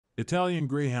Italian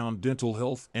Greyhound dental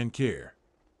health and care.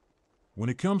 When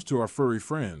it comes to our furry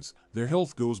friends, their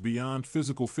health goes beyond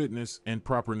physical fitness and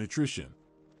proper nutrition.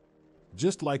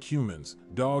 Just like humans,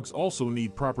 dogs also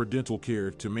need proper dental care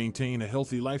to maintain a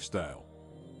healthy lifestyle.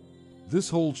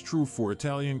 This holds true for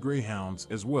Italian Greyhounds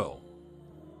as well.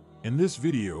 In this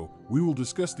video, we will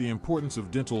discuss the importance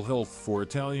of dental health for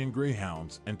Italian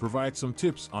Greyhounds and provide some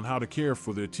tips on how to care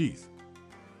for their teeth.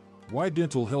 Why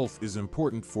dental health is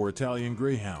important for Italian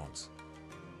Greyhounds.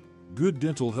 Good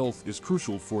dental health is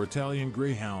crucial for Italian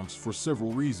Greyhounds for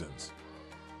several reasons.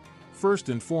 First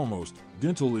and foremost,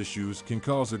 dental issues can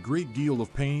cause a great deal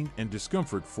of pain and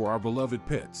discomfort for our beloved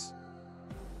pets.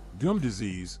 Gum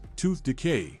disease, tooth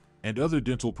decay, and other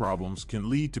dental problems can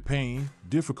lead to pain,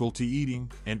 difficulty eating,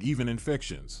 and even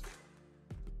infections.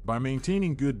 By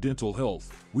maintaining good dental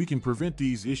health, we can prevent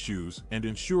these issues and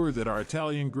ensure that our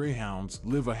Italian Greyhounds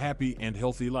live a happy and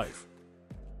healthy life.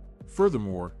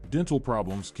 Furthermore, dental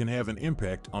problems can have an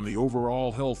impact on the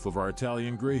overall health of our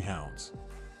Italian Greyhounds.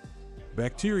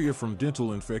 Bacteria from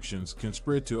dental infections can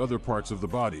spread to other parts of the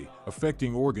body,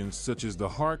 affecting organs such as the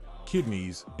heart,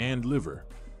 kidneys, and liver.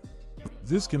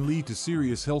 This can lead to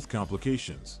serious health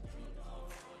complications.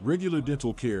 Regular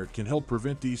dental care can help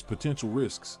prevent these potential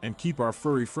risks and keep our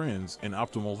furry friends in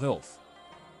optimal health.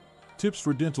 Tips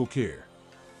for dental care.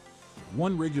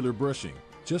 1. Regular brushing.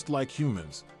 Just like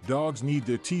humans, dogs need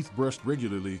their teeth brushed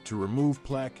regularly to remove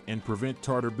plaque and prevent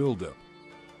tartar buildup.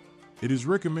 It is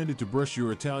recommended to brush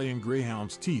your Italian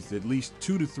Greyhound's teeth at least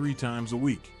 2 to 3 times a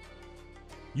week.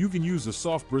 You can use a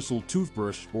soft bristled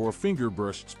toothbrush or a finger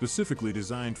brush specifically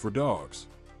designed for dogs.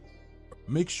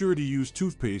 Make sure to use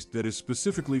toothpaste that is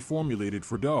specifically formulated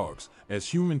for dogs, as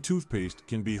human toothpaste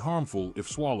can be harmful if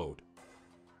swallowed.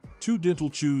 2. Dental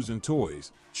chews and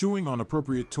toys. Chewing on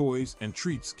appropriate toys and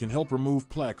treats can help remove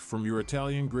plaque from your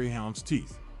Italian Greyhound's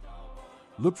teeth.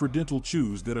 Look for dental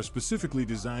chews that are specifically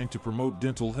designed to promote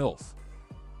dental health.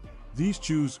 These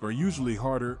chews are usually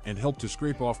harder and help to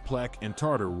scrape off plaque and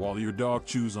tartar while your dog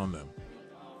chews on them.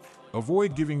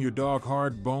 Avoid giving your dog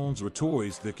hard bones or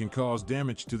toys that can cause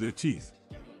damage to their teeth.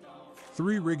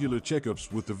 3. Regular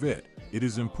checkups with the vet. It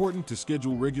is important to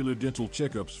schedule regular dental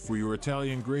checkups for your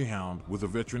Italian Greyhound with a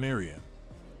veterinarian.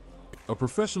 A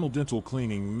professional dental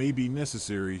cleaning may be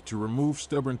necessary to remove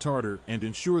stubborn tartar and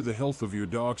ensure the health of your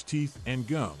dog's teeth and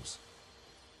gums.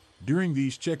 During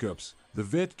these checkups, the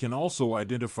vet can also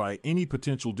identify any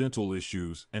potential dental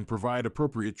issues and provide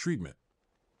appropriate treatment.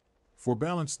 For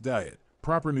balanced diet,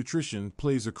 proper nutrition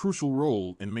plays a crucial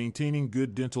role in maintaining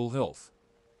good dental health.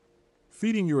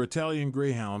 Feeding your Italian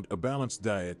Greyhound a balanced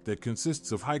diet that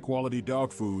consists of high-quality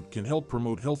dog food can help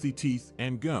promote healthy teeth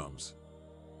and gums.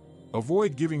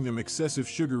 Avoid giving them excessive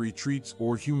sugary treats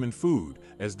or human food,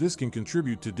 as this can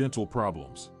contribute to dental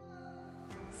problems.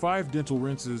 5. Dental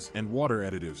rinses and water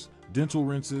additives. Dental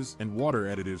rinses and water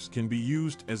additives can be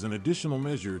used as an additional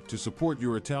measure to support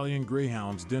your Italian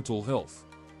Greyhound's dental health.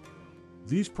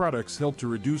 These products help to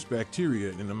reduce bacteria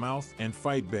in the mouth and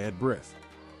fight bad breath.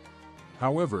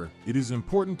 However, it is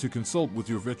important to consult with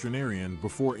your veterinarian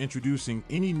before introducing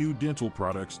any new dental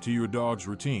products to your dog's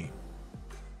routine.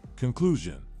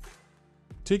 Conclusion.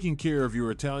 Taking care of your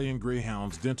Italian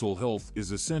Greyhound's dental health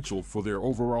is essential for their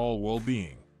overall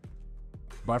well-being.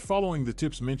 By following the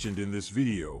tips mentioned in this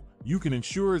video, you can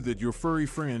ensure that your furry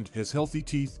friend has healthy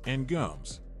teeth and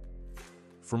gums.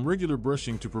 From regular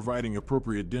brushing to providing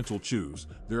appropriate dental chews,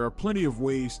 there are plenty of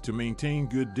ways to maintain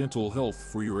good dental health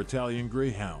for your Italian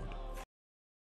Greyhound.